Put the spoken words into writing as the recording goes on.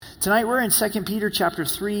Tonight we're in 2 Peter chapter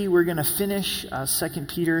 3. We're going to finish 2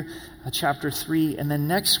 Peter chapter 3. And then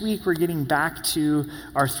next week we're getting back to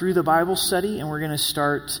our Through the Bible study, and we're going to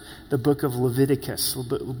start the book of Leviticus.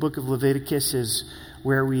 The book of Leviticus is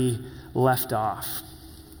where we left off.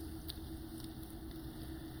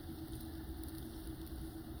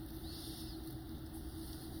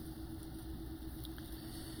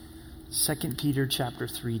 Second Peter chapter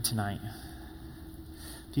 3 tonight.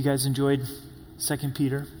 If you guys enjoyed 2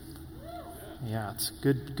 Peter, yeah, it's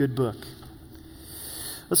a good book.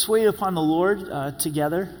 Let's wait upon the Lord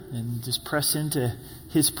together and just press into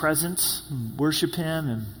His presence and worship Him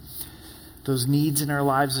and those needs in our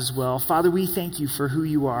lives as well. Father, we thank You for who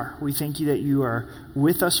You are. We thank You that You are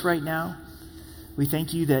with us right now. We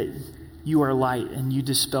thank You that You are light and You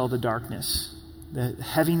dispel the darkness, the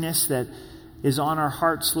heaviness that is on our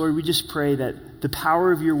hearts. Lord, we just pray that the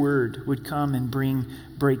power of Your word would come and bring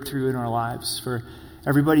breakthrough in our lives. For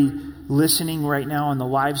everybody listening right now on the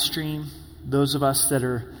live stream, those of us that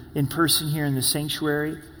are in person here in the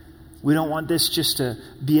sanctuary, we don't want this just to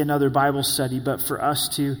be another Bible study, but for us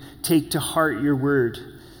to take to heart Your word,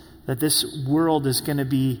 that this world is going to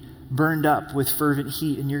be burned up with fervent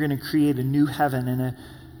heat and You're going to create a new heaven and a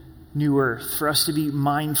new earth. For us to be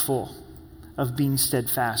mindful of being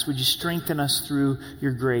steadfast. Would You strengthen us through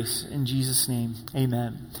Your grace? In Jesus' name,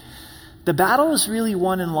 amen. The battle is really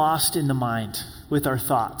won and lost in the mind with our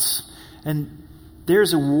thoughts. And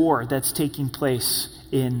there's a war that's taking place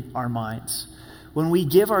in our minds. When we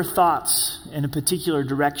give our thoughts in a particular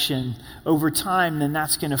direction over time, then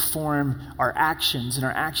that's going to form our actions, and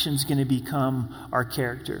our actions going to become our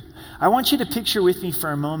character. I want you to picture with me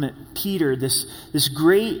for a moment Peter, this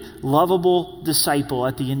great, lovable disciple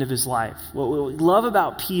at the end of his life. What we love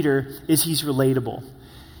about Peter is he's relatable.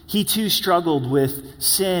 He too struggled with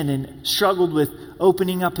sin and struggled with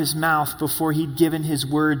opening up his mouth before he'd given his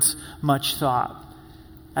words much thought.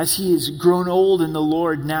 As he has grown old in the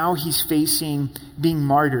Lord, now he's facing being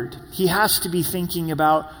martyred. He has to be thinking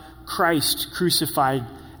about Christ crucified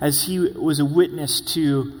as he was a witness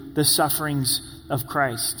to the sufferings of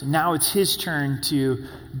Christ. And now it's his turn to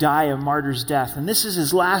die a martyr's death. And this is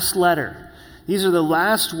his last letter. These are the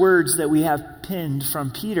last words that we have pinned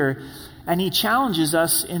from Peter. And he challenges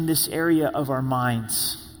us in this area of our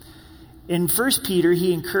minds. In 1 Peter,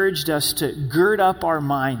 he encouraged us to gird up our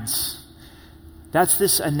minds. That's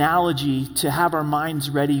this analogy to have our minds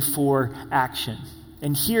ready for action.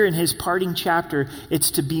 And here in his parting chapter,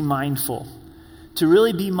 it's to be mindful. To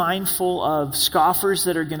really be mindful of scoffers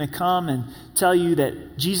that are going to come and tell you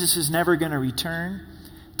that Jesus is never going to return.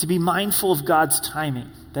 To be mindful of God's timing.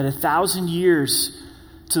 That 1,000 years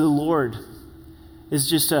to the Lord is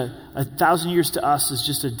just 1,000 years to us is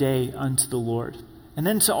just a day unto the Lord. And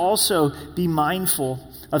then to also be mindful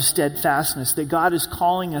of steadfastness, that God is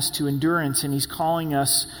calling us to endurance and He's calling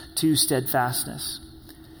us to steadfastness.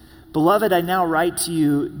 Beloved, I now write to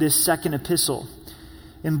you this second epistle,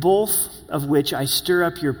 in both of which I stir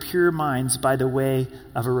up your pure minds by the way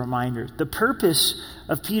of a reminder. The purpose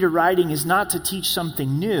of Peter writing is not to teach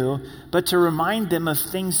something new, but to remind them of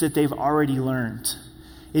things that they've already learned.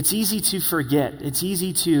 It's easy to forget. It's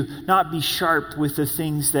easy to not be sharp with the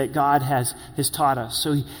things that God has taught us.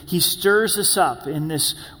 So he stirs us up in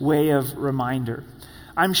this way of reminder.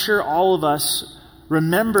 I'm sure all of us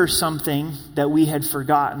remember something that we had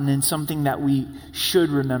forgotten and something that we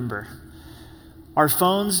should remember. Our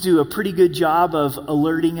phones do a pretty good job of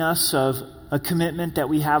alerting us of a commitment that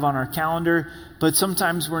we have on our calendar, but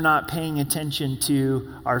sometimes we're not paying attention to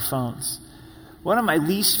our phones. One of my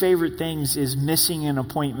least favorite things is missing an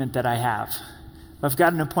appointment that I have. I've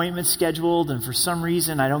got an appointment scheduled and for some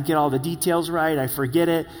reason I don't get all the details right. I forget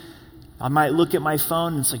it. I might look at my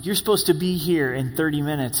phone and it's like, you're supposed to be here in 30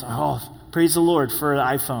 minutes. Oh, praise the Lord for the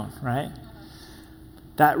iPhone, right?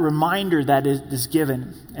 That reminder that is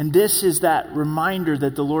given. And this is that reminder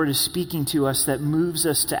that the Lord is speaking to us that moves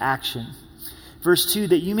us to action. Verse 2,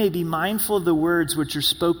 that you may be mindful of the words which are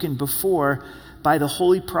spoken before by the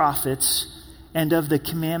holy prophets and of the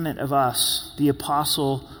commandment of us, the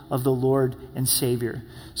apostle of the Lord and Savior.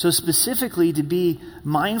 So specifically to be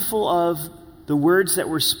mindful of the words that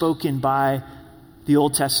were spoken by the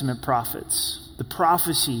Old Testament prophets, the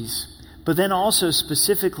prophecies, but then also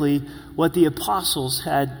specifically what the apostles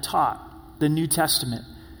had taught, the New Testament.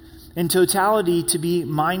 In totality, to be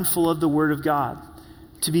mindful of the Word of God,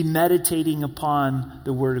 to be meditating upon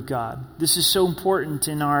the Word of God. This is so important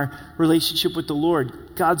in our relationship with the Lord.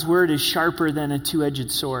 God's Word is sharper than a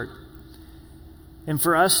two-edged sword. And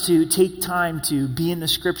for us to take time to be in the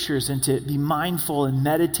Scriptures and to be mindful and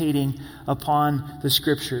meditating upon the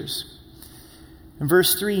Scriptures. In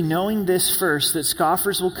verse 3, knowing this first, that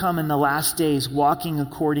scoffers will come in the last days, walking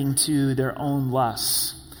according to their own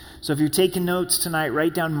lusts. So if you're taking notes tonight,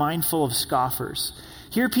 write down mindful of scoffers.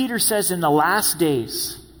 Here Peter says in the last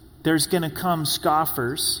days, there's going to come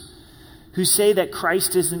scoffers who say that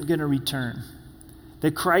Christ isn't going to return,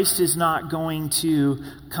 that Christ is not going to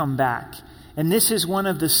come back. And this is one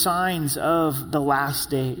of the signs of the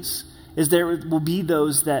last days, is there will be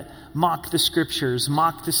those that mock the scriptures,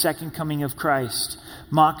 mock the second coming of Christ,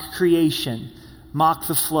 mock creation, mock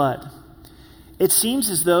the flood. It seems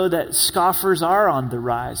as though that scoffers are on the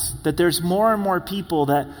rise, that there's more and more people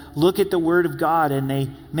that look at the Word of God and they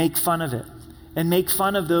make fun of it, and make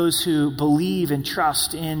fun of those who believe and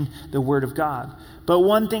trust in the Word of God. But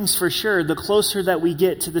one thing's for sure, the closer that we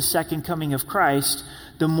get to the second coming of Christ,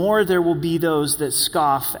 the more there will be those that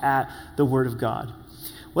scoff at the Word of God.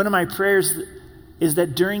 One of my prayers is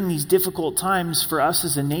that during these difficult times for us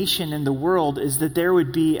as a nation and the world is that there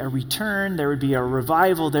would be a return, there would be a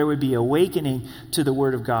revival, there would be awakening to the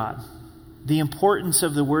Word of God. The importance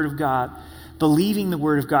of the Word of God, believing the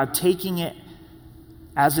Word of God, taking it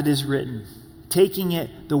as it is written, taking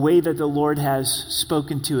it the way that the Lord has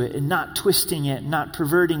spoken to it, and not twisting it, not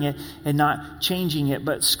perverting it, and not changing it.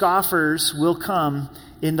 But scoffers will come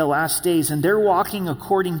in the last days, and they're walking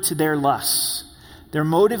according to their lusts. They're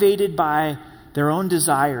motivated by their own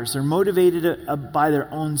desires. They're motivated by their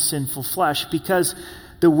own sinful flesh, because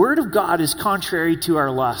the Word of God is contrary to our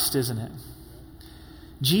lust, isn't it?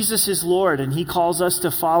 Jesus is Lord, and He calls us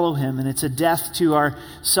to follow Him, and it's a death to our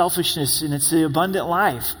selfishness, and it's the abundant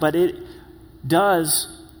life, but it does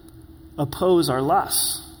oppose our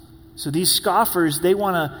lusts. So these scoffers, they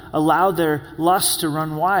want to allow their lusts to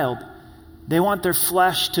run wild. They want their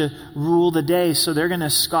flesh to rule the day, so they're going to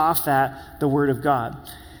scoff at the Word of God.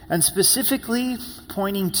 And specifically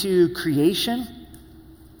pointing to creation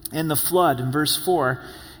and the flood in verse 4,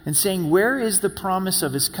 and saying, where is the promise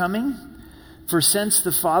of His coming? For since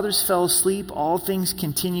the fathers fell asleep, all things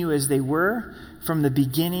continue as they were from the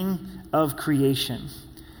beginning of creation.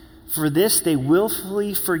 For this they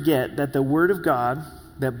willfully forget that the Word of God,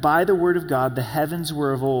 that by the Word of God the heavens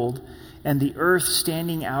were of old, and the earth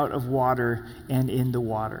standing out of water and in the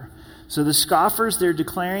water. So the scoffers, they're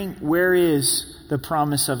declaring, where is the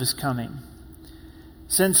promise of His coming?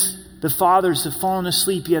 Since the fathers have fallen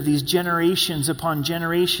asleep, you have these generations upon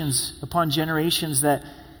generations that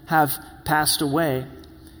have passed away,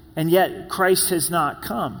 and yet Christ has not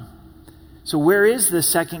come. So where is the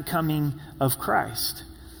second coming of Christ?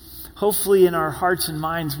 Hopefully in our hearts and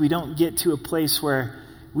minds we don't get to a place where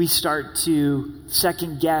we start to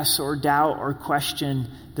second guess or doubt or question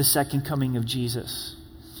the second coming of Jesus.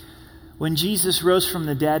 When Jesus rose from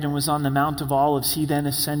the dead and was on the Mount of Olives, He then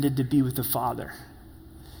ascended to be with the Father.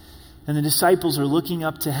 And the disciples are looking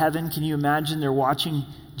up to heaven. Can you imagine? They're watching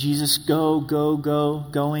Jesus going,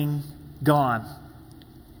 gone.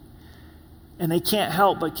 And they can't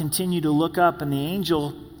help but continue to look up, and the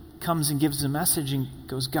angel comes and gives a message and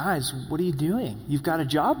goes, guys, what are you doing? You've got a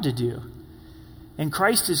job to do. And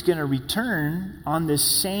Christ is going to return on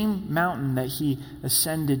this same mountain that He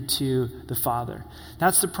ascended to the Father.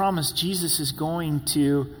 That's the promise. Jesus is going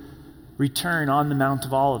to return on the Mount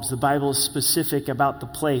of Olives. The Bible is specific about the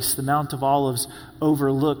place. The Mount of Olives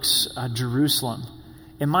overlooks Jerusalem.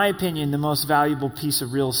 In my opinion, the most valuable piece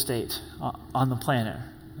of real estate on the planet,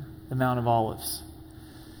 the Mount of Olives.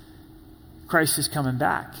 Christ is coming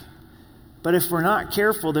back. But if we're not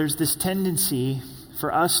careful, there's this tendency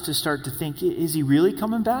for us to start to think, is He really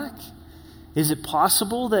coming back? Is it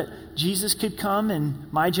possible that Jesus could come in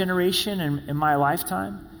my generation and in my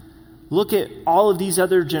lifetime? Look at all of these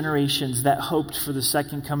other generations that hoped for the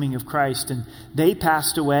second coming of Christ, and they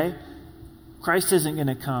passed away. Christ isn't going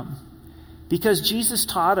to come. Because Jesus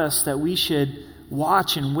taught us that we should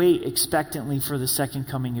watch and wait expectantly for the second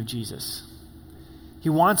coming of Jesus. He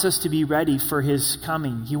wants us to be ready for His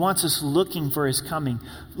coming. He wants us looking for His coming,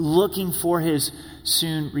 looking for His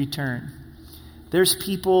soon return. There's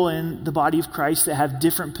people in the body of Christ that have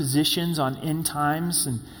different positions on end times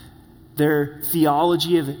and their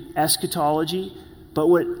theology of eschatology. But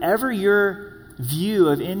whatever your view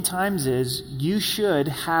of end times is, you should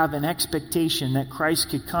have an expectation that Christ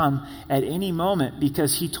could come at any moment,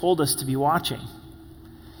 because He told us to be watching.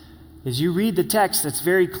 As you read the text, that's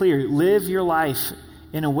very clear. Live your life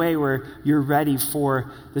in a way where you're ready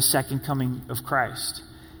for the second coming of Christ.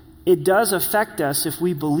 It does affect us if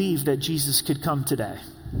we believe that Jesus could come today.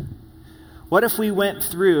 What if we went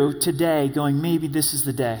through today going, maybe this is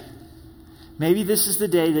the day? Maybe this is the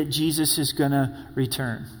day that Jesus is going to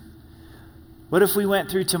return. What if we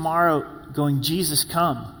went through tomorrow going, Jesus,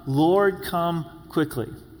 come. Lord, come quickly.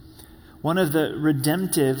 One of the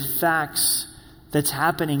redemptive facts that's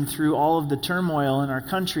happening through all of the turmoil in our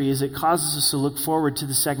country is it causes us to look forward to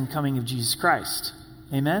the second coming of Jesus Christ.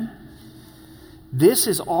 Amen? This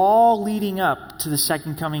is all leading up to the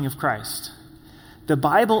second coming of Christ. The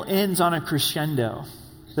Bible ends on a crescendo.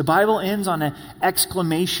 The Bible ends on an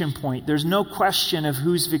exclamation point. There's no question of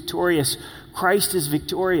who's victorious. Christ is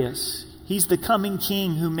victorious. He's the coming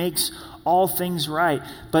king who makes all things right.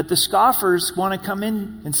 But the scoffers want to come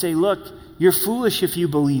in and say, look, you're foolish if you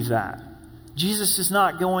believe that. Jesus is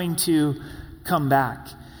not going to come back.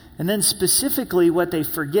 And then specifically what they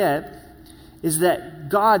forget is that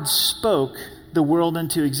God spoke the world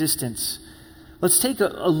into existence. Let's take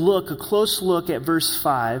a close look at verse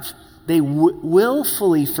 5. They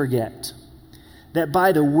willfully forget that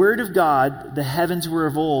by the word of God the heavens were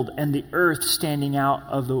of old and the earth standing out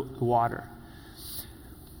of the water.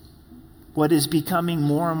 What is becoming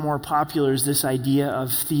more and more popular is this idea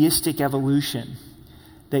of theistic evolution,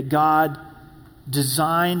 that God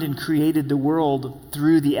designed and created the world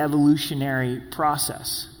through the evolutionary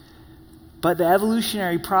process. But the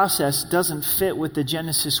evolutionary process doesn't fit with the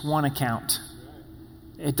Genesis 1 account.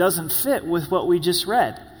 It doesn't fit with what we just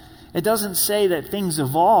read. It doesn't say that things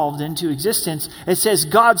evolved into existence. It says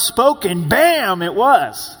God spoke and bam, it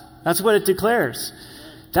was. That's what it declares.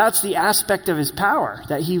 That's the aspect of his power,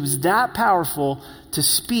 that he was that powerful to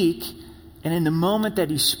speak, and in the moment that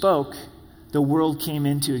he spoke, the world came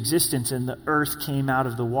into existence and the earth came out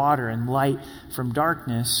of the water and light from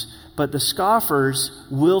darkness. But the scoffers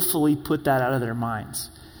willfully put that out of their minds.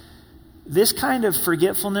 This kind of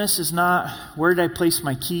forgetfulness is not, where did I place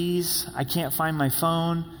my keys? I can't find my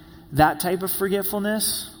phone. That type of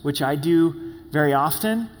forgetfulness, which I do very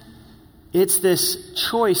often. It's this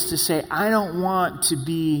choice to say, I don't want to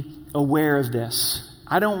be aware of this.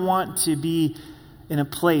 I don't want to be in a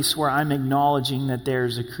place where I'm acknowledging that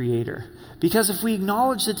there's a creator. Because if we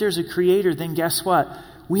acknowledge that there's a creator, then guess what?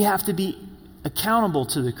 We have to be accountable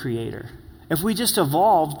to the creator. If we just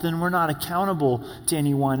evolved, then we're not accountable to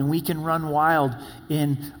anyone, and we can run wild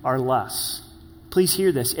in our lusts. Please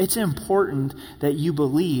hear this. It's important that you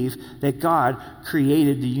believe that God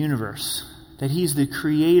created the universe, that he's the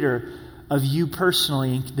creator of you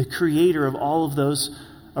personally, and the creator of all of those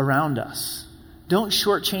around us. Don't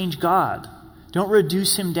shortchange God. Don't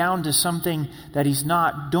reduce him down to something that he's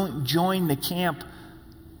not. Don't join the camp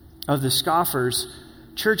of the scoffers.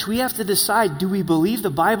 Church, we have to decide, do we believe the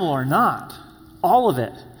Bible or not? All of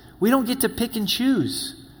it. We don't get to pick and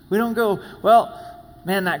choose. We don't go, well,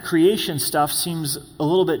 man, that creation stuff seems a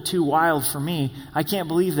little bit too wild for me. I can't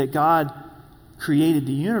believe that God created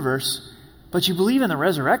the universe. But you believe in the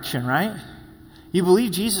resurrection, right? You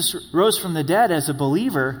believe Jesus rose from the dead as a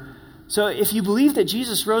believer. So if you believe that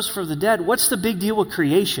Jesus rose from the dead, what's the big deal with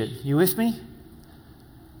creation? You with me?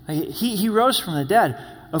 He rose from the dead.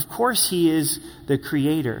 Of course he is the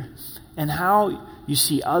creator. And how you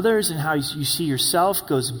see others and how you see yourself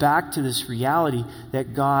goes back to this reality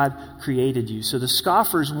that God created you. So the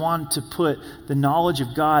scoffers want to put the knowledge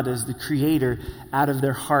of God as the creator out of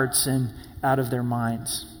their hearts and out of their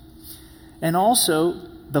minds. And also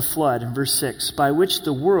the flood in verse 6, by which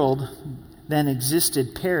the world then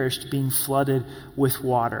existed, perished, being flooded with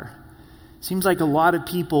water. Seems like a lot of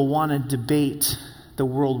people want to debate the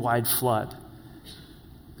worldwide flood.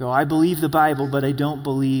 Go, I believe the Bible, but I don't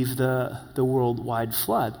believe the worldwide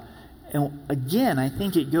flood. And again, I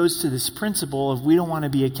think it goes to this principle of we don't want to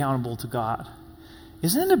be accountable to God.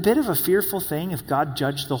 Isn't it a bit of a fearful thing if God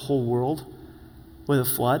judged the whole world with a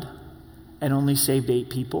flood and only saved 8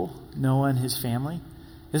 people, Noah and his family?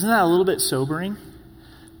 Isn't that a little bit sobering?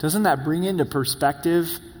 Doesn't that bring into perspective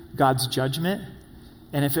God's judgment?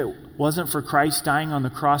 And if it wasn't for Christ dying on the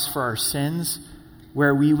cross for our sins,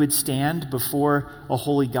 where we would stand before a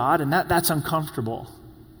holy God, and that's uncomfortable.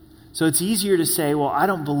 So it's easier to say, well, I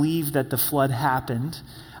don't believe that the flood happened.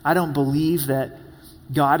 I don't believe that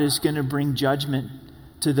God is going to bring judgment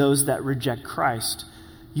to those that reject Christ.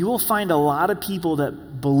 You will find a lot of people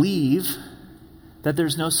that believe that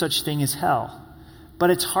there's no such thing as hell. But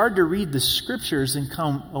it's hard to read the scriptures and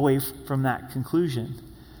come away from that conclusion.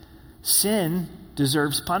 Sin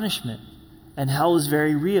deserves punishment. And hell is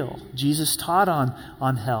very real. Jesus taught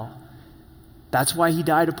on hell. That's why he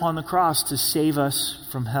died upon the cross, to save us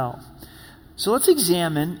from hell. So let's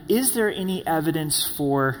examine, is there any evidence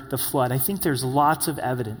for the flood? I think there's lots of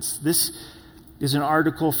evidence. This is an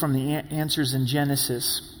article from the Answers in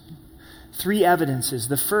Genesis. 3 evidences.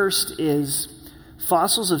 The first is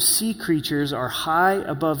fossils of sea creatures are high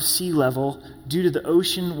above sea level due to the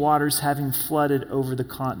ocean waters having flooded over the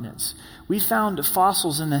continents. We found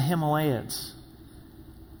fossils in the Himalayas.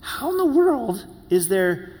 How in the world is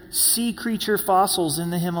there sea creature fossils in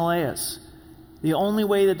the Himalayas. The only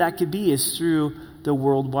way that could be is through the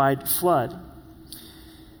worldwide flood.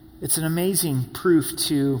 It's an amazing proof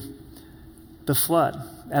to the flood.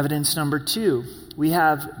 Evidence number 2, we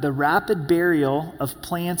have the rapid burial of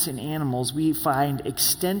plants and animals. We find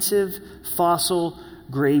extensive fossil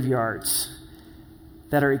graveyards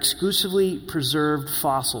that are exclusively preserved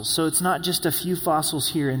fossils. So it's not just a few fossils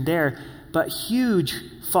here and there, but huge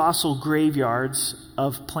fossil graveyards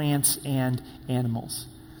of plants and animals.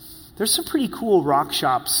 There's some pretty cool rock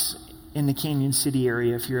shops in the Canyon City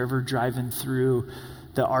area if you're ever driving through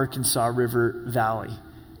the Arkansas River Valley.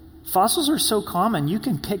 Fossils are so common, you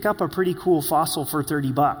can pick up a pretty cool fossil for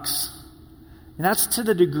 $30. And that's to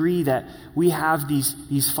the degree that we have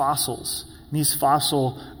these fossils, these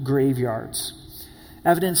fossil graveyards.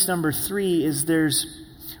 Evidence number 3 is there's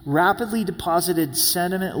rapidly deposited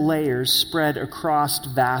sediment layers spread across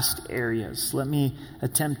vast areas. Let me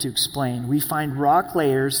attempt to explain. We find rock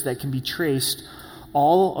layers that can be traced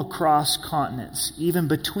all across continents, even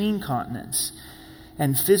between continents.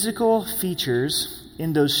 And physical features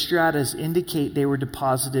in those stratas indicate they were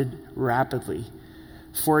deposited rapidly.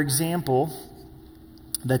 For example,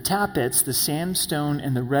 the tappets, the sandstone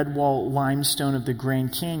and the Redwall limestone of the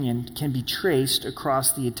Grand Canyon can be traced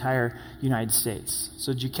across the entire United States.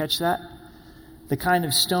 So did you catch that? The kind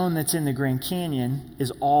of stone that's in the Grand Canyon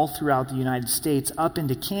is all throughout the United States, up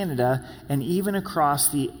into Canada, and even across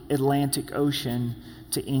the Atlantic Ocean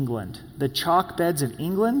to England. The chalk beds of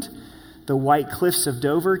England, the white cliffs of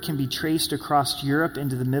Dover can be traced across Europe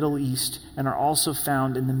into the Middle East and are also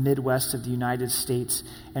found in the Midwest of the United States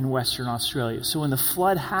and Western Australia. So when the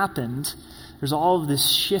flood happened, there's all of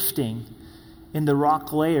this shifting in the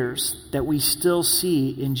rock layers that we still see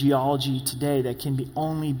in geology today that can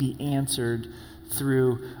only be answered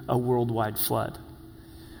through a worldwide flood.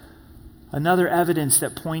 Another evidence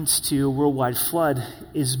that points to a worldwide flood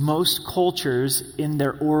is most cultures in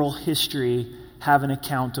their oral history have an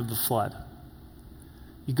account of the flood.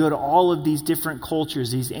 You go to all of these different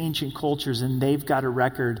cultures, these ancient cultures, and they've got a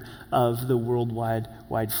record of the worldwide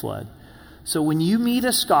flood. So when you meet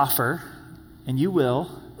a scoffer, and you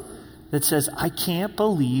will, that says, I can't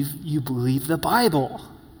believe you believe the Bible.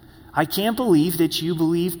 I can't believe that you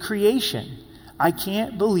believe creation. I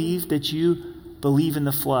can't believe that you believe in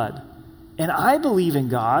the flood. And I believe in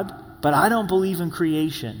God, but I don't believe in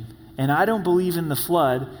creation. And I don't believe in the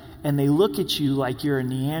flood. And they look at you like you're a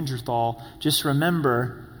Neanderthal. Just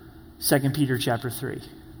remember 2 Peter chapter 3.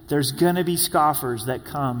 There's going to be scoffers that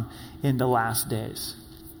come in the last days.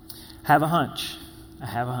 Have a hunch. I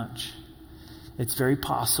have a hunch. It's very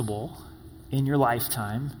possible in your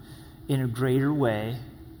lifetime, in a greater way,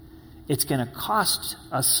 it's going to cost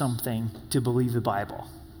us something to believe the Bible,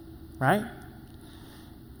 right?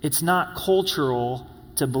 It's not cultural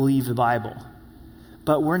to believe the Bible,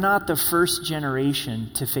 but we're not the first generation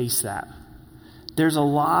to face that. There's a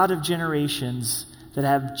lot of generations that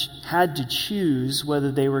have had to choose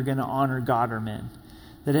whether they were going to honor God or men,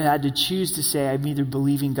 that had to choose to say, I'm either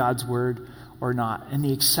believing God's word or not. And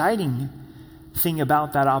the exciting thing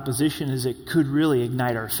about that opposition is it could really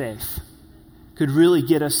ignite our faith. Could really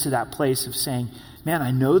get us to that place of saying, man,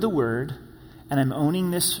 I know the word and I'm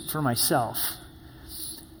owning this for myself.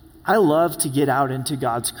 I love to get out into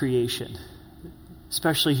God's creation,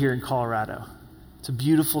 especially here in Colorado. It's a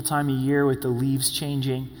beautiful time of year with the leaves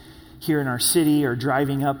changing here in our city or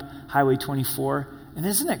driving up Highway 24. And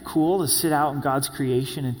isn't it cool to sit out in God's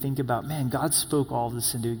creation and think about, man, God spoke all of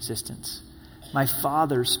this into existence. My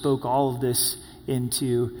Father spoke all of this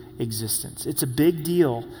into existence. It's a big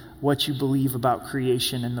deal what you believe about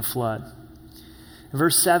creation and the flood.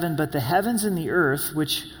 Verse 7, but the heavens and the earth,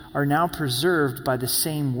 which are now preserved by the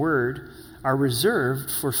same word, are reserved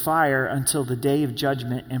for fire until the day of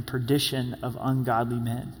judgment and perdition of ungodly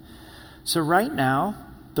men. So right now,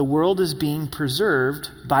 the world is being preserved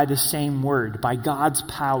by the same word, by God's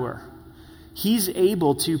power. He's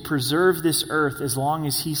able to preserve this earth as long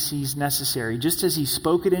as he sees necessary. Just as he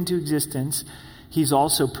spoke it into existence, he's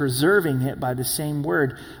also preserving it by the same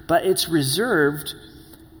word. But it's reserved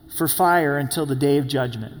for fire until the day of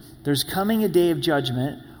judgment. There's coming a day of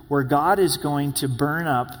judgment where God is going to burn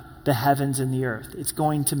up the heavens and the earth. It's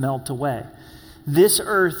going to melt away. This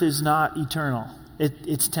earth is not eternal.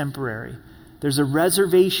 It's temporary. There's a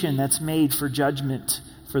reservation that's made for judgment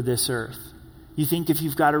for this earth. You think if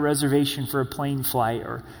you've got a reservation for a plane flight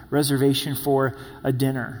or reservation for a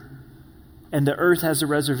dinner, and the earth has a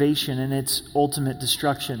reservation in its ultimate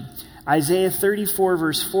destruction. Isaiah 34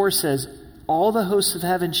 verse 4 says, all the hosts of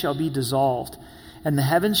heaven shall be dissolved, and the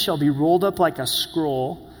heavens shall be rolled up like a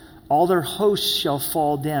scroll. All their hosts shall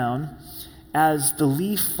fall down, as the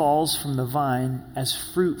leaf falls from the vine, as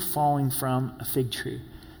fruit falling from a fig tree.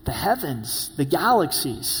 The heavens, the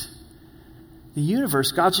galaxies, the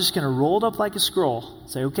universe, God's just going to roll it up like a scroll.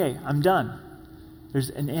 Say, okay, I'm done. There's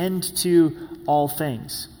an end to all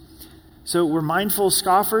things. So we're mindful of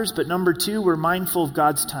scoffers, but number two, we're mindful of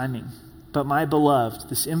God's timing. But my beloved,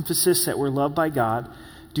 this emphasis that we're loved by God,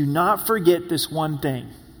 do not forget this one thing.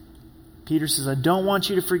 Peter says, I don't want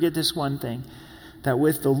you to forget this one thing, that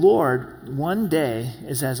with the Lord, one day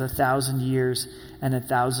is as 1,000 years, and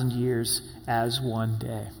 1,000 years as one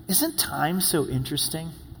day. Isn't time so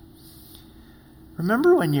interesting?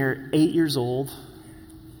 Remember when you're 8 years old,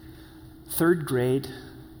 third grade,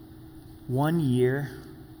 1 year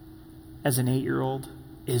as an 8-year-old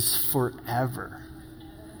is forever.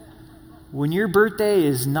 When your birthday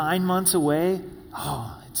is 9 months away,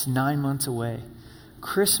 it's 9 months away.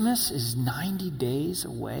 Christmas is 90 days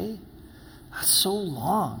away. That's so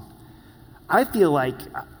long. I feel like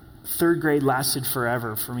third grade lasted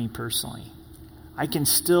forever for me personally. I can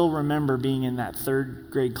still remember being in that third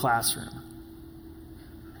grade classroom.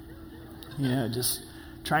 Just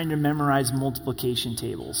trying to memorize multiplication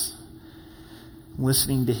tables,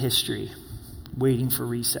 listening to history, waiting for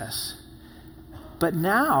recess. But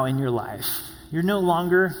now in your life, you're no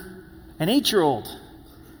longer an 8-year-old.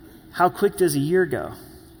 How quick does a year go?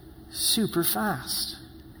 Super fast.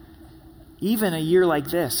 Even a year like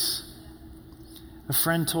this. A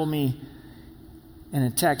friend told me in a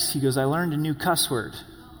text, he goes, I learned a new cuss word.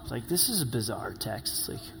 I was like, this is a bizarre text. It's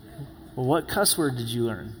like, well, what cuss word did you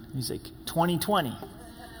learn? He's like, 2020.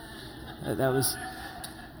 It's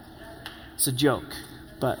a joke.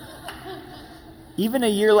 But even a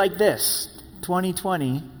year like this,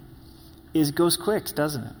 2020, goes quick,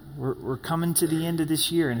 doesn't it? We're coming to the end of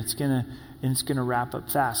this year, and it's gonna wrap up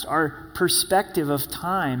fast. Our perspective of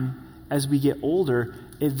time as we get older,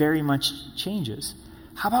 it very much changes.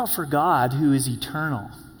 How about for God, who is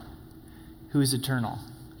eternal? Who is eternal?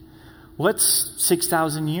 What's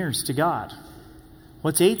 6,000 years to God?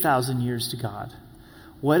 What's 8,000 years to God?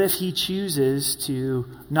 What if he chooses to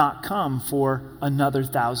not come for another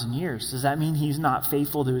 1,000 years? Does that mean he's not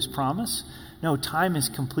faithful to his promise? No, time is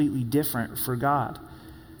completely different for God.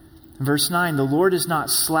 In verse 9, the Lord is not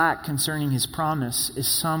slack concerning his promise, as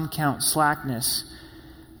some count slackness,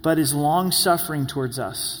 but is long-suffering towards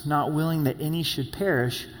us, not willing that any should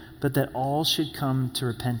perish, but that all should come to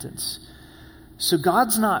repentance. So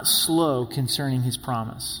God's not slow concerning his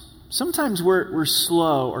promise. Sometimes we're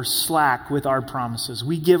slow or slack with our promises.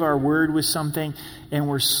 We give our word with something, and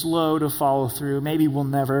we're slow to follow through. Maybe we'll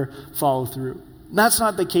never follow through. That's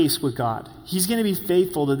not the case with God. He's going to be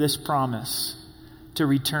faithful to this promise to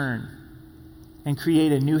return and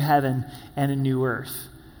create a new heaven and a new earth.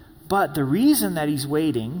 But the reason that he's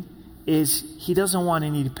waiting is he doesn't want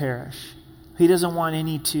any to perish. He doesn't want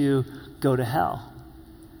any to go to hell.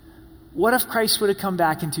 What if Christ would have come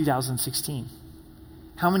back in 2016?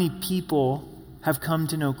 How many people have come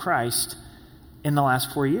to know Christ in the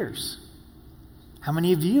last 4 years? How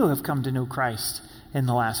many of you have come to know Christ in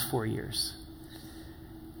the last 4 years?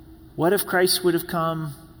 What if Christ would have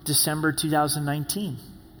come December 2019?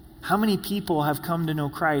 How many people have come to know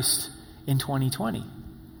Christ in 2020?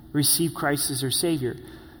 Receive Christ as their Savior.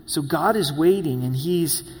 So God is waiting, and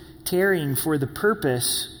he's tarrying for the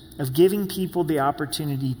purpose of giving people the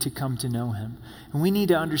opportunity to come to know him. And we need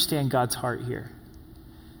to understand God's heart here.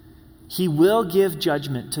 He will give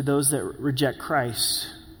judgment to those that reject Christ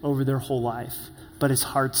over their whole life, but his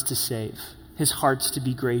heart's to save. His heart's to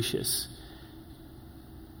be gracious.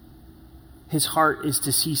 His heart is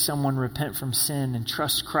to see someone repent from sin and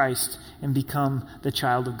trust Christ and become the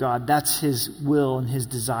child of God. That's his will and his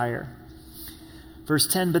desire. Verse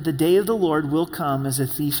 10, but the day of the Lord will come as a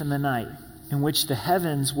thief in the night, in which the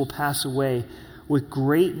heavens will pass away with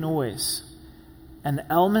great noise, and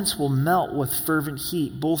the elements will melt with fervent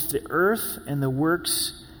heat. Both the earth and the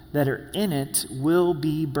works that are in it will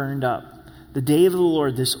be burned up. The day of the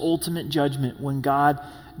Lord, this ultimate judgment, when God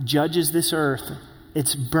judges this earth,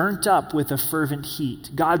 it's burnt up with a fervent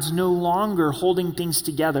heat. God's no longer holding things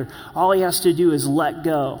together. All he has to do is let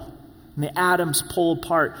go. And the atoms pull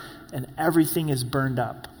apart, and everything is burned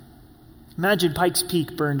up. Imagine Pikes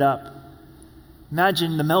Peak burned up.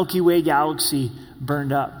 Imagine the Milky Way galaxy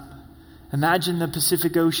burned up. Imagine the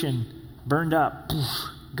Pacific Ocean burned up. Poof,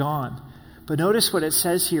 gone. But notice what it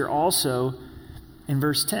says here also in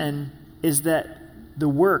verse 10 is that the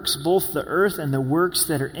works, both the earth and the works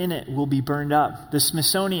that are in it, will be burned up. The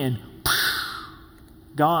Smithsonian,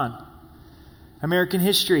 gone. American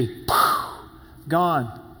history,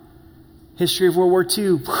 gone. History of World War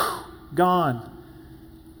II, gone.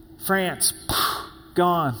 France,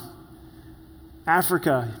 gone.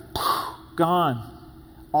 Africa, gone.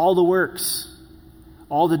 All the works,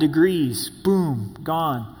 all the degrees, boom,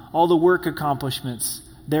 gone. All the work accomplishments,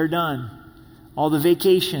 they're done. All the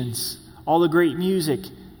vacations, all the great music,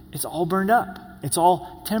 it's all burned up. It's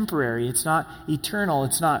all temporary. It's not eternal.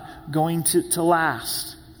 It's not going to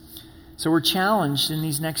last. So we're challenged in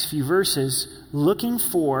these next few verses, looking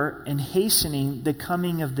for and hastening the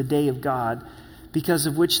coming of the day of God, because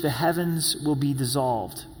of which the heavens will be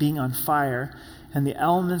dissolved, being on fire, and the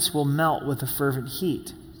elements will melt with a fervent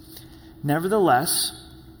heat. Nevertheless,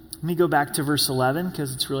 let me go back to verse 11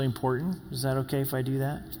 because it's really important. Is that okay if I do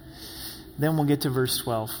that? Then we'll get to verse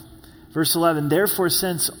 12. Verse 11, therefore,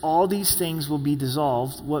 since all these things will be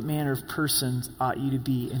dissolved, what manner of persons ought you to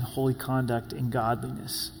be in holy conduct and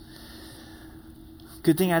godliness?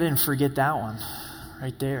 Good thing I didn't forget that one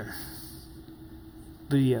right there.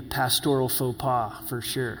 Be a pastoral faux pas for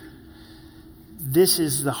sure. This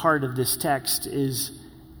is the heart of this text, is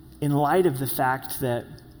in light of the fact that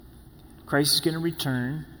Christ is going to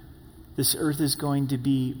return, this earth is going to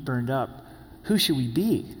be burned up. Who should we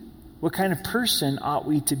be? What kind of person ought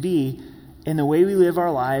we to be in the way we live our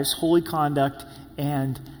lives, holy conduct,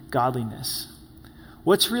 and godliness?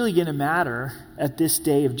 What's really going to matter at this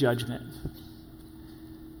day of judgment?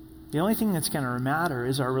 The only thing that's going to matter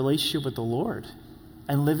is our relationship with the Lord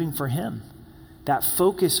and living for Him. That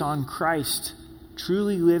focus on Christ,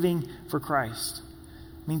 truly living for Christ.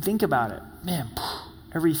 I mean, think about it. Man,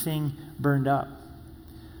 everything burned up.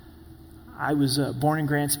 I was born in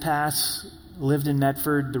Grants Pass, lived in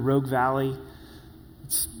Medford, the Rogue Valley.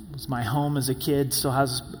 It was my home as a kid, still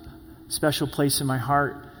has a special place in my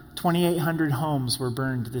heart. 2,800 homes were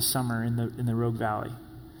burned this summer in the Rogue Valley.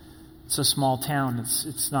 It's a small town.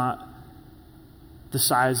 It's not the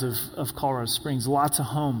size of Colorado Springs. Lots of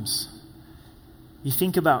homes. You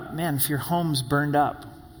think about, man, if your home's burned up,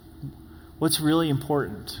 what's really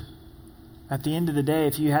important? At the end of the day,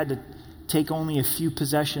 if you had to take only a few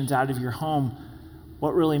possessions out of your home,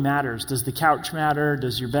 what really matters? Does the couch matter?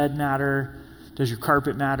 Does your bed matter? Does your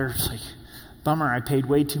carpet matter? It's like, bummer, I paid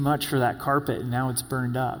way too much for that carpet and now it's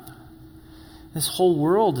burned up. This whole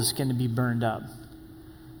world is going to be burned up.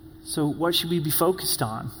 So what should we be focused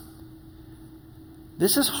on?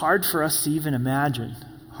 This is hard for us to even imagine.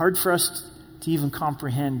 Hard for us to even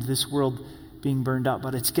comprehend this world being burned up,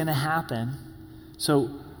 but it's going to happen. So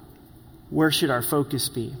where should our focus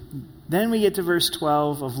be? Then we get to verse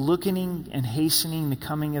 12 of looking and hastening the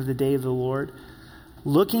coming of the day of the Lord.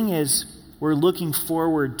 Looking is we're looking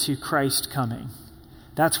forward to Christ coming.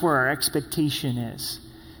 That's where our expectation is.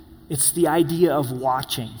 It's the idea of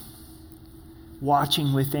watching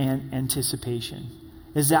with anticipation.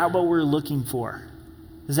 Is that what we're looking for?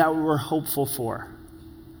 Is that what we're hopeful for?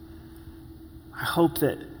 I hope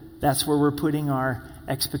that that's where we're putting our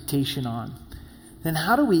expectation on. Then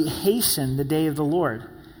how do we hasten the day of the Lord?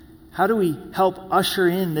 How do we help usher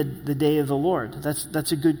in the day of the Lord?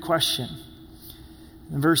 That's a good question.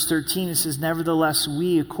 In verse 13 it says, nevertheless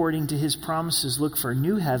we, according to His promises, look for a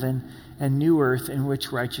new heaven and new earth in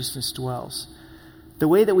which righteousness dwells. The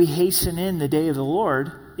way that we hasten in the day of the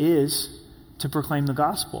Lord is to proclaim the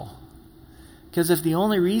gospel. Because if the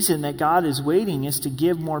only reason that God is waiting is to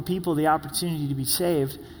give more people the opportunity to be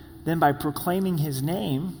saved, then by proclaiming His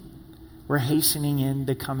name, we're hastening in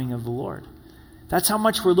the coming of the Lord. That's how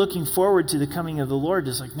much we're looking forward to the coming of the Lord.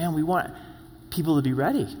 It's like, man, we want people to be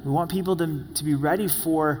ready. We want people to be ready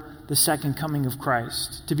for the second coming of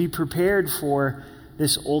Christ, to be prepared for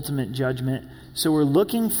this ultimate judgment. So we're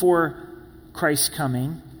looking for Christ's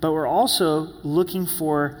coming, but we're also looking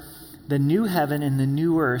for the new heaven and the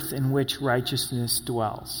new earth in which righteousness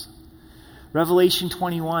dwells. Revelation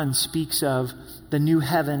 21 speaks of the new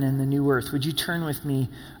heaven and the new earth. Would you turn with me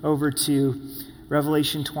over to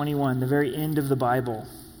Revelation 21, the very end of the Bible,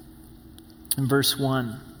 in verse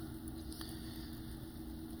 1.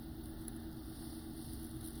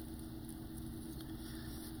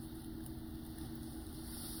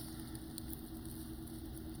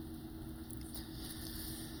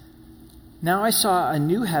 Now I saw a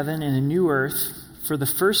new heaven and a new earth, for the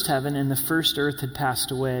first heaven and the first earth had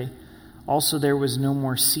passed away. Also there was no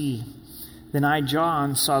more sea. Then I,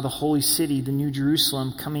 John, saw the holy city, the new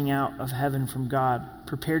Jerusalem, coming out of heaven from God,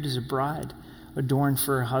 prepared as a bride, adorned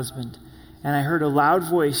for her husband. And I heard a loud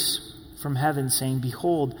voice from heaven saying,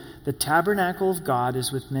 behold, the tabernacle of God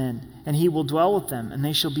is with men, and He will dwell with them, and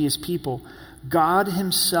they shall be His people. God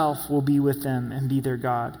Himself will be with them and be their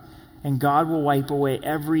God. And God will wipe away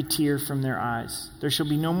every tear from their eyes. There shall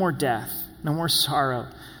be no more death, no more sorrow,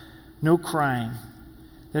 no crying.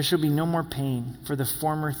 There shall be no more pain, for the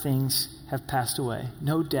former things have passed away.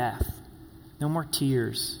 No death, no more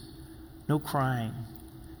tears, no crying,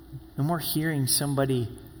 no more hearing somebody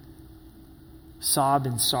sob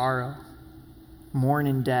in sorrow, mourn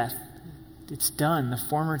in death. It's done. The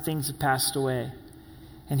former things have passed away.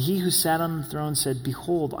 And he who sat on the throne said,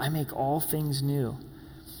 Behold, I make all things new.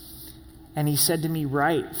 And he said to me,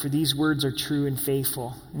 Write, for these words are true and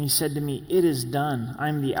faithful. And he said to me, It is done. I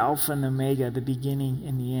am the Alpha and the Omega, the beginning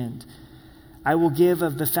and the end. I will give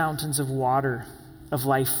of the fountains of water of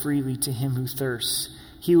life freely to him who thirsts.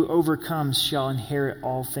 He who overcomes shall inherit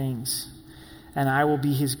all things. And I will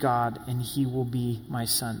be his God, and he will be my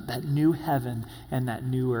son. That new heaven and that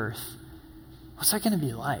new earth. What's that going to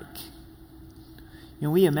be like?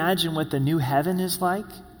 We imagine what the new heaven is like.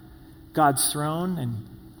 God's throne and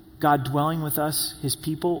God dwelling with us, his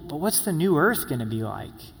people. But what's the new earth going to be like?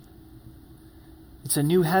 It's a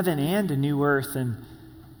new heaven and a new earth. And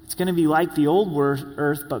it's going to be like the old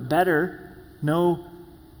earth, but better. No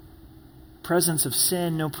presence of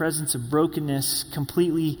sin, no presence of brokenness,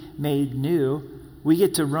 completely made new. We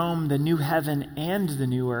get to roam the new heaven and the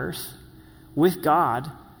new earth with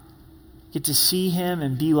God. Get to see him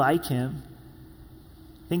and be like him.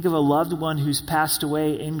 Think of a loved one who's passed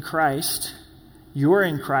away in Christ. You're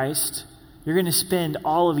in Christ. You're going to spend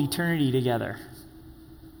all of eternity together.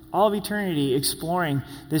 All of eternity exploring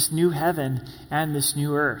this new heaven and this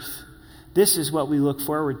new earth. This is what we look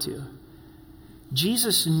forward to.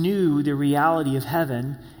 Jesus knew the reality of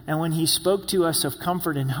heaven, and when he spoke to us of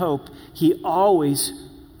comfort and hope, he always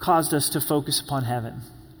caused us to focus upon heaven.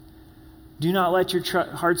 Do not let your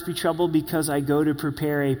hearts be troubled, because I go to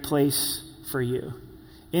prepare a place for you.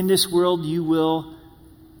 In this world you will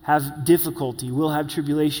have difficulty, will have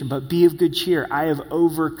tribulation, but be of good cheer. I have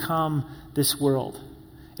overcome this world.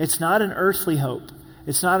 It's not an earthly hope.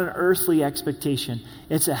 It's not an earthly expectation.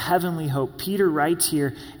 It's a heavenly hope. Peter writes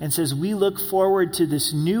here and says, we look forward to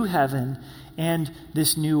this new heaven and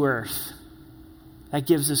this new earth. That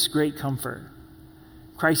gives us great comfort.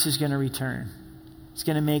 Christ is going to return. He's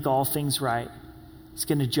going to make all things right. He's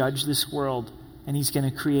going to judge this world. And he's going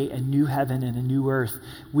to create a new heaven and a new earth.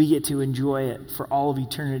 We get to enjoy it for all of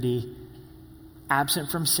eternity, absent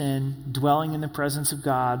from sin, dwelling in the presence of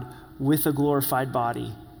God with a glorified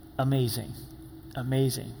body. Amazing.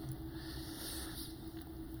 Amazing.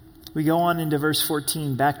 We go on into verse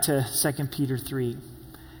 14, back to 2 Peter 3.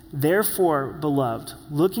 Therefore, beloved,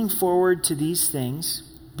 looking forward to these things,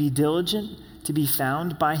 be diligent to be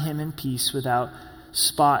found by him in peace, without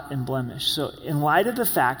spot and blemish. So in light of the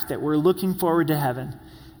fact that we're looking forward to heaven,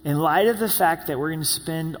 in light of the fact that we're going to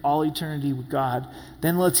spend all eternity with God,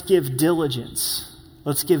 then let's give diligence.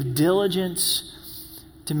 Let's give diligence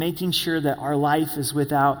to making sure that our life is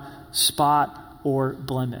without spot or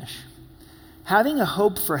blemish. Having a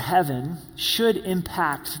hope for heaven should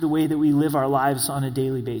impact the way that we live our lives on a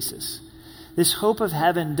daily basis. This hope of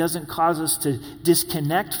heaven doesn't cause us to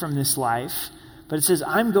disconnect from this life, but it says,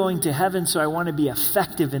 I'm going to heaven, so I want to be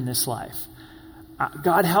effective in this life.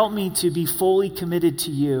 God, help me to be fully committed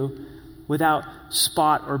to you without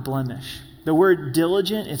spot or blemish. The word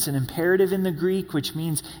diligent, it's an imperative in the Greek, which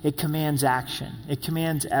means it commands action. It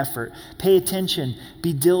commands effort. Pay attention.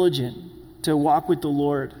 Be diligent to walk with the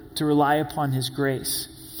Lord, to rely upon his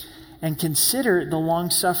grace. And consider the long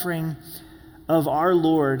suffering of our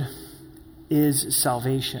Lord is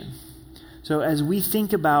salvation. So as we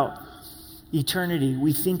think about eternity,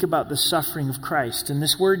 we think about the suffering of Christ. And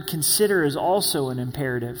this word consider is also an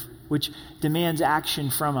imperative, which demands action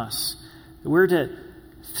from us. We're to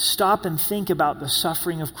stop and think about the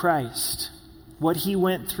suffering of Christ, what he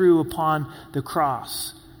went through upon the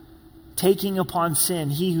cross, taking upon sin.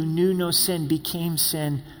 He who knew no sin became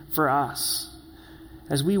sin for us.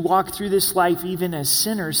 As we walk through this life, even as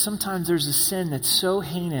sinners, sometimes there's a sin that's so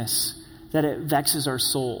heinous that it vexes our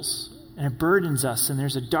souls. And it burdens us, and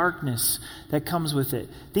there's a darkness that comes with it.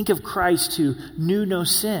 Think of Christ, who knew no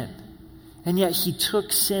sin, and yet he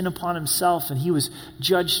took sin upon himself, and he was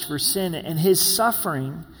judged for sin. And his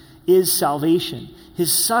suffering is salvation.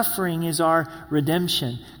 His suffering is our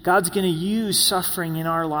redemption. God's going to use suffering in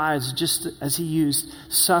our lives just as he used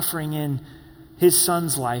suffering in his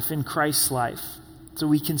son's life, in Christ's life. So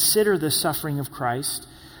we consider the suffering of Christ.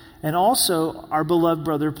 And also, our beloved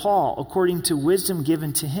brother Paul, according to wisdom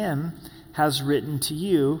given to him, has written to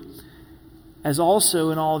you, as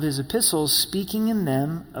also in all of his epistles, speaking in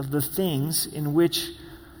them of the things in which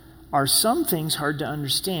are some things hard to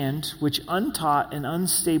understand, which untaught and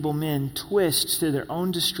unstable men twist to their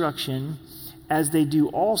own destruction, as they do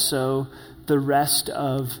also the rest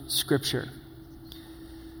of Scripture.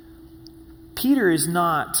 Peter is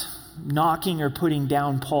not knocking or putting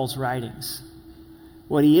down Paul's writings.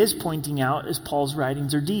 What he is pointing out is Paul's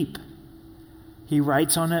writings are deep. He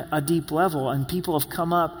writes on a deep level, and people have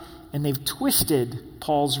come up and they've twisted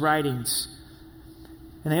Paul's writings.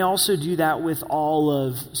 And they also do that with all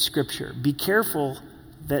of Scripture. Be careful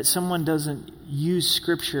that someone doesn't use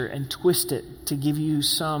Scripture and twist it to give you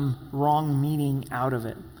some wrong meaning out of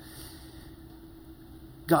it.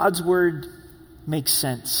 God's Word makes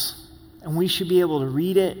sense. And we should be able to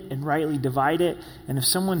read it and rightly divide it. And if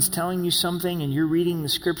someone's telling you something and you're reading the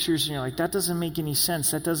Scriptures and you're like, that doesn't make any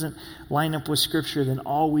sense, that doesn't line up with Scripture, then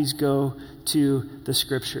always go to the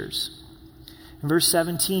Scriptures. In verse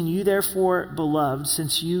 17, you therefore, beloved,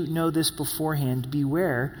 since you know this beforehand,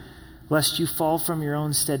 beware lest you fall from your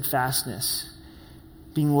own steadfastness,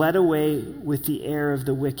 being led away with the error of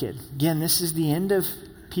the wicked. Again, this is the end of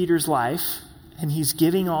Peter's life, and he's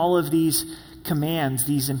giving all of these commands,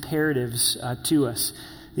 these imperatives to us.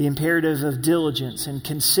 The imperative of diligence and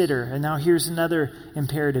consider. And now here's another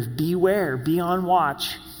imperative. Beware, be on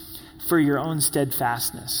watch for your own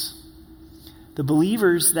steadfastness. The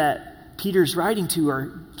believers that Peter's writing to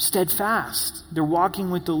are steadfast. They're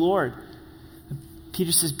walking with the Lord.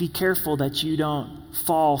 Peter says, be careful that you don't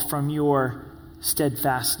fall from your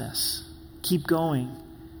steadfastness. Keep going.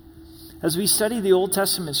 As we study the Old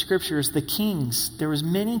Testament scriptures, the kings, there was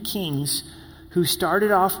many kings who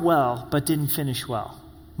started off well but didn't finish well.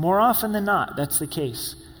 More often than not, that's the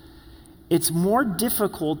case. It's more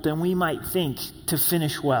difficult than we might think to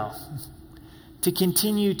finish well, to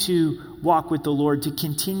continue to walk with the Lord, to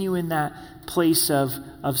continue in that place of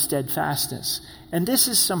steadfastness. And this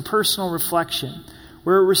is some personal reflection.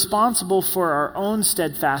 We're responsible for our own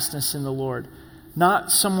steadfastness in the Lord, not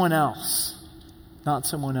someone else. Not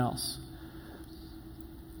someone else.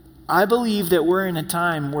 I believe that we're in a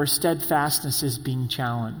time where steadfastness is being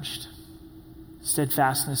challenged.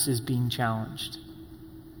 Steadfastness is being challenged.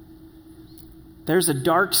 There's a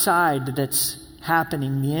dark side that's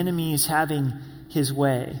happening. The enemy is having his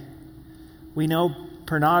way. We know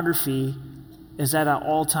pornography is at an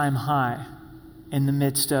all-time high in the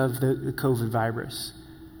midst of the COVID virus.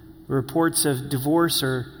 Reports of divorce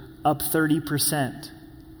are up 30%.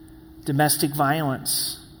 Domestic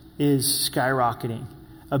violence is skyrocketing.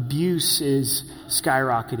 Abuse is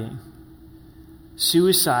skyrocketing.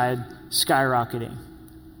 Suicide, skyrocketing.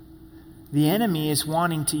 The enemy is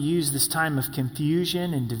wanting to use this time of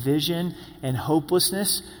confusion and division and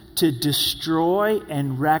hopelessness to destroy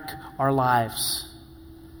and wreck our lives.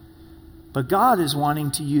 But God is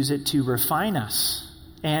wanting to use it to refine us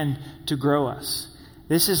and to grow us.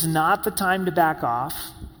 This is not the time to back off.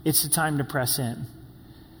 It's the time to press in.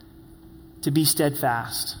 To be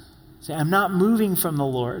steadfast. Say, I'm not moving from the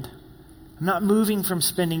Lord. I'm not moving from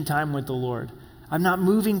spending time with the Lord. I'm not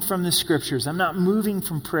moving from the scriptures. I'm not moving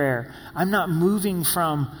from prayer. I'm not moving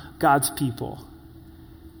from God's people.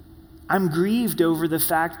 I'm grieved over the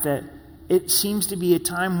fact that it seems to be a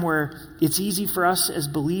time where it's easy for us as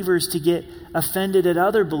believers to get offended at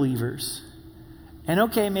other believers. And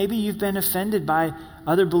okay, maybe you've been offended by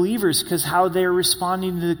other believers because how they're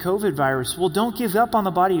responding to the COVID virus. Well, don't give up on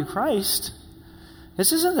the body of Christ.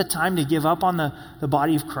 This isn't the time to give up on the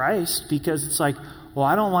body of Christ because it's like, well,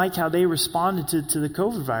 I don't like how they responded to the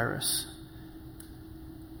COVID virus.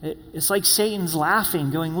 It's like Satan's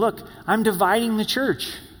laughing, going, look, I'm dividing the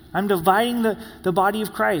church. I'm dividing the body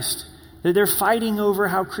of Christ. They're fighting over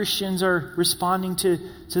how Christians are responding to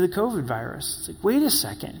the COVID virus. It's like, wait a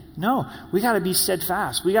second. No, we got to be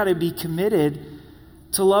steadfast. We got to be committed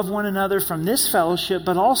to love one another from this fellowship,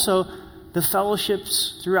 but also the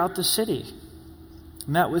fellowships throughout the city.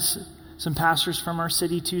 I met with some pastors from our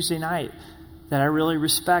city Tuesday night that I really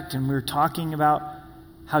respect, and we were talking about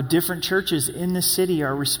how different churches in the city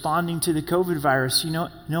are responding to the COVID virus. You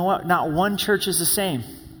know what? Not one church is the same.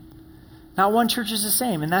 Not one church is the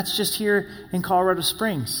same, and that's just here in Colorado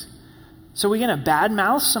Springs. So we're going to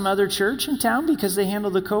badmouth some other church in town because they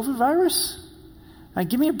handled the COVID virus? Like,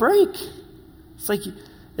 give me a break. It's like,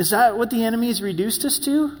 is that what the enemy has reduced us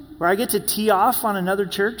to? Where I get to tee off on another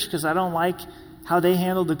church because I don't like how they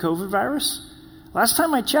handled the COVID virus? Last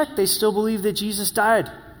time I checked, they still believe that Jesus died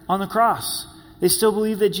on the cross. They still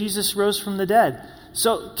believe that Jesus rose from the dead.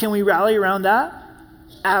 So can we rally around that?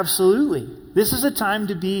 Absolutely. This is a time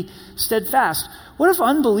to be steadfast. What if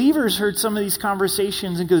unbelievers heard some of these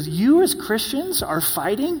conversations and goes, you as Christians are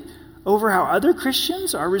fighting over how other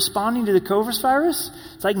Christians are responding to the COVID virus?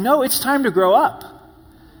 It's like, no, it's time to grow up.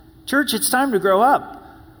 Church, it's time to grow up.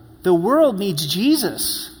 The world needs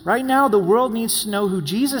Jesus. Right now, the world needs to know who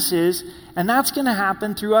Jesus is, and that's going to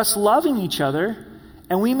happen through us loving each other,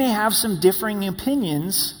 and we may have some differing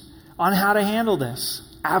opinions on how to handle this.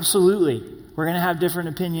 Absolutely. We're going to have different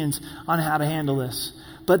opinions on how to handle this.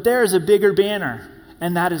 But there is a bigger banner,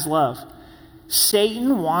 and that is love.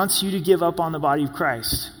 Satan wants you to give up on the body of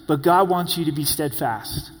Christ, but God wants you to be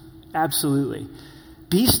steadfast. Absolutely.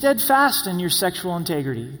 Be steadfast in your sexual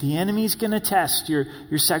integrity. The enemy's going to test your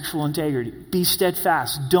sexual integrity. Be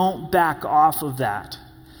steadfast. Don't back off of that.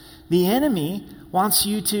 The enemy wants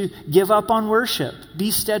you to give up on worship.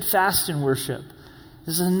 Be steadfast in worship.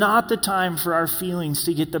 This is not the time for our feelings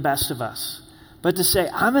to get the best of us, but to say,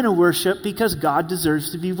 I'm going to worship because God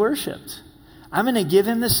deserves to be worshiped. I'm going to give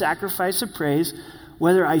him the sacrifice of praise,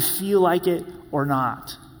 whether I feel like it or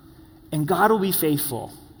not. And God will be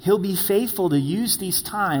faithful. He'll be faithful to use these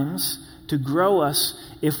times to grow us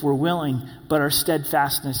if we're willing, but our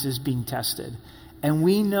steadfastness is being tested. And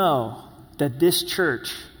we know that this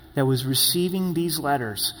church that was receiving these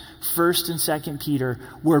letters, 1st and 2nd Peter,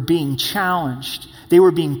 were being challenged. They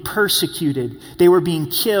were being persecuted. They were being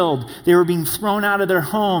killed. They were being thrown out of their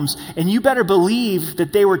homes. And you better believe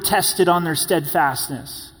that they were tested on their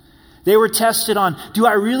steadfastness. They were tested on, do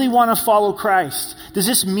I really want to follow Christ? Does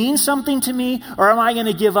this mean something to me, or am I going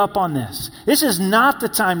to give up on this? This is not the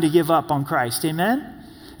time to give up on Christ. Amen?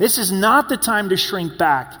 This is not the time to shrink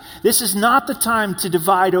back. This is not the time to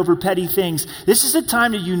divide over petty things. This is the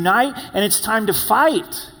time to unite, and it's time to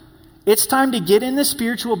fight. It's time to get in the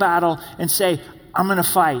spiritual battle and say, I'm going to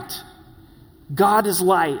fight. God is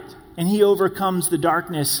light, and he overcomes the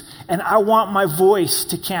darkness, and I want my voice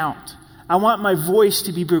to count. I want my voice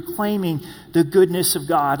to be proclaiming the goodness of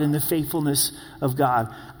God and the faithfulness of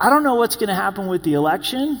God. I don't know what's going to happen with the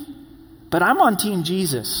election, but I'm on Team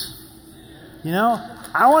Jesus. You know,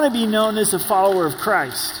 I want to be known as a follower of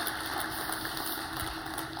Christ.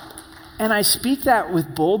 And I speak that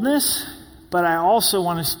with boldness, but I also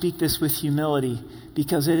want to speak this with humility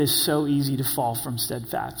because it is so easy to fall from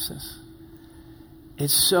steadfastness.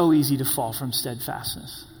 It's so easy to fall from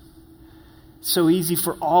steadfastness. So easy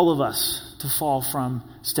for all of us to fall from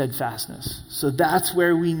steadfastness. So that's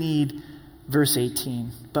where we need verse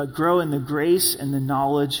 18. But grow in the grace and the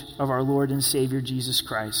knowledge of our Lord and Savior Jesus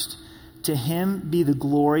Christ. To him be the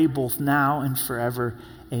glory both now and forever.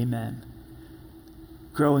 Amen.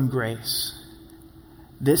 Grow in grace.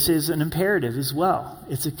 This is an imperative as well.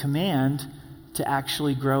 It's a command to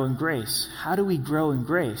actually grow in grace. How do we grow in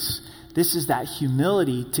grace? This is that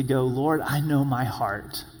humility to go, Lord, I know my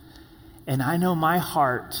heart. And I know my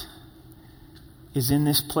heart is in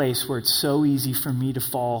this place where it's so easy for me to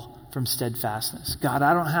fall from steadfastness. God,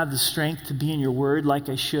 I don't have the strength to be in your word like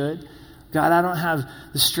I should. God, I don't have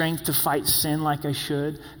the strength to fight sin like I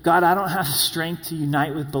should. God, I don't have the strength to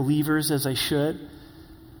unite with believers as I should.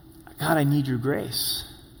 God, I need your grace.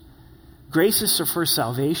 Grace is for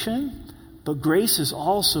salvation, but grace is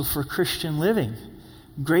also for Christian living.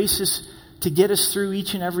 Grace is to get us through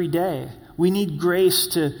each and every day. We need grace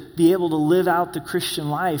to be able to live out the Christian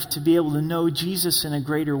life, to be able to know Jesus in a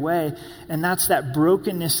greater way. And that's that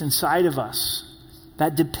brokenness inside of us,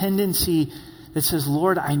 that dependency that says,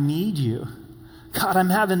 Lord, I need you. God, I'm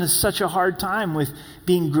having such a hard time with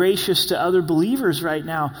being gracious to other believers right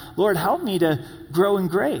now. Lord, help me to grow in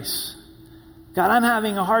grace. God, I'm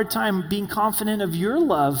having a hard time being confident of your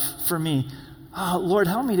love for me. Oh, Lord,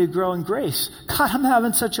 help me to grow in grace. God, I'm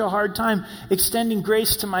having such a hard time extending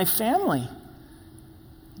grace to my family.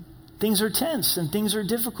 Things are tense and things are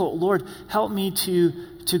difficult. Lord, help me to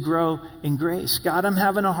grow in grace. God, I'm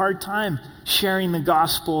having a hard time sharing the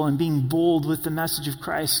gospel and being bold with the message of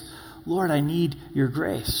Christ. Lord, I need your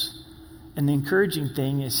grace. And the encouraging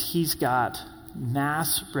thing is he's got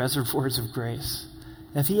mass reservoirs of grace.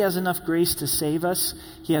 If he has enough grace to save us,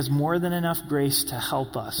 he has more than enough grace to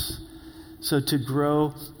help us. So to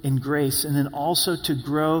grow in grace, and then also to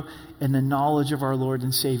grow in the knowledge of our Lord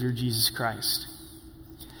and Savior, Jesus Christ.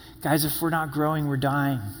 Guys, if we're not growing, we're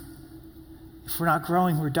dying. If we're not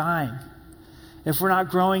growing, we're dying. If we're not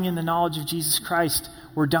growing in the knowledge of Jesus Christ,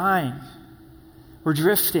 we're dying. We're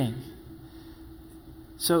drifting.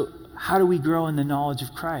 So how do we grow in the knowledge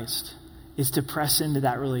of Christ? Is to press into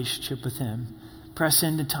that relationship with him. Press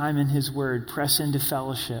into time in his word. Press into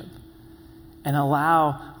fellowship. And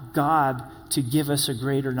allow God to give us a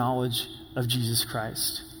greater knowledge of Jesus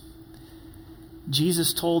Christ.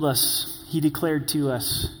 Jesus told us, he declared to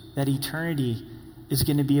us that eternity is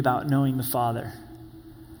going to be about knowing the Father.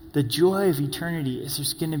 The joy of eternity is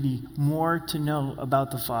there's going to be more to know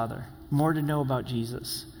about the Father, more to know about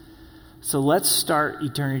Jesus. So let's start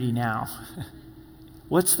eternity now.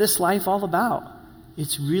 What's this life all about?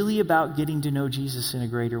 It's really about getting to know Jesus in a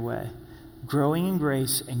greater way. Growing in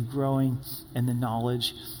grace and growing in the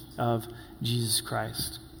knowledge of Jesus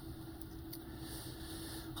Christ.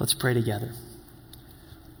 Let's pray together.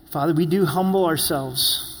 Father, we do humble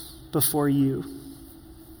ourselves before you.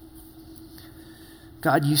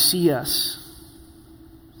 God, you see us.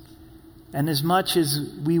 And as much as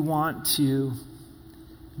we want to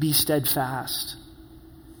be steadfast,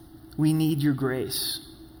 we need your grace.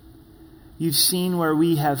 You've seen where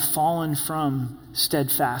we have fallen from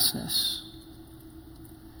steadfastness.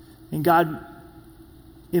 And God,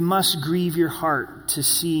 it must grieve your heart to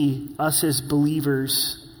see us as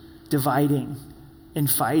believers dividing and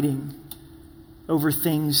fighting over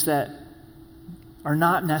things that are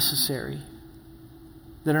not necessary,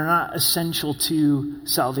 that are not essential to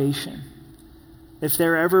salvation. If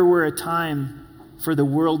there ever were a time for the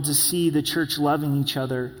world to see the church loving each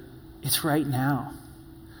other, it's right now.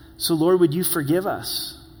 So Lord, would you forgive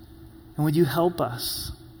us? And would you help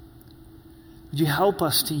us? Would you help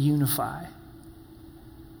us to unify?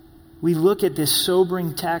 We look at this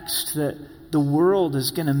sobering text that the world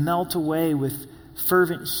is going to melt away with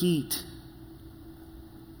fervent heat.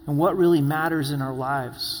 And what really matters in our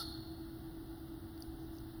lives?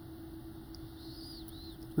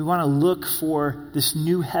 We want to look for this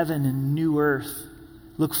new heaven and new earth.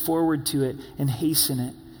 Look forward to it and hasten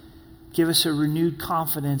it. Give us a renewed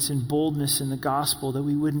confidence and boldness in the gospel that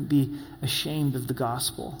we wouldn't be ashamed of the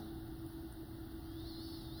gospel.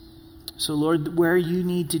 So Lord, where you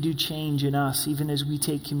need to do change in us, even as we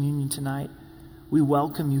take communion tonight, we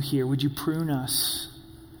welcome you here. Would you prune us?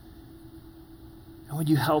 And would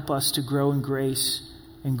you help us to grow in grace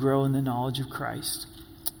and grow in the knowledge of Christ?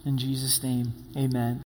 In Jesus' name, amen.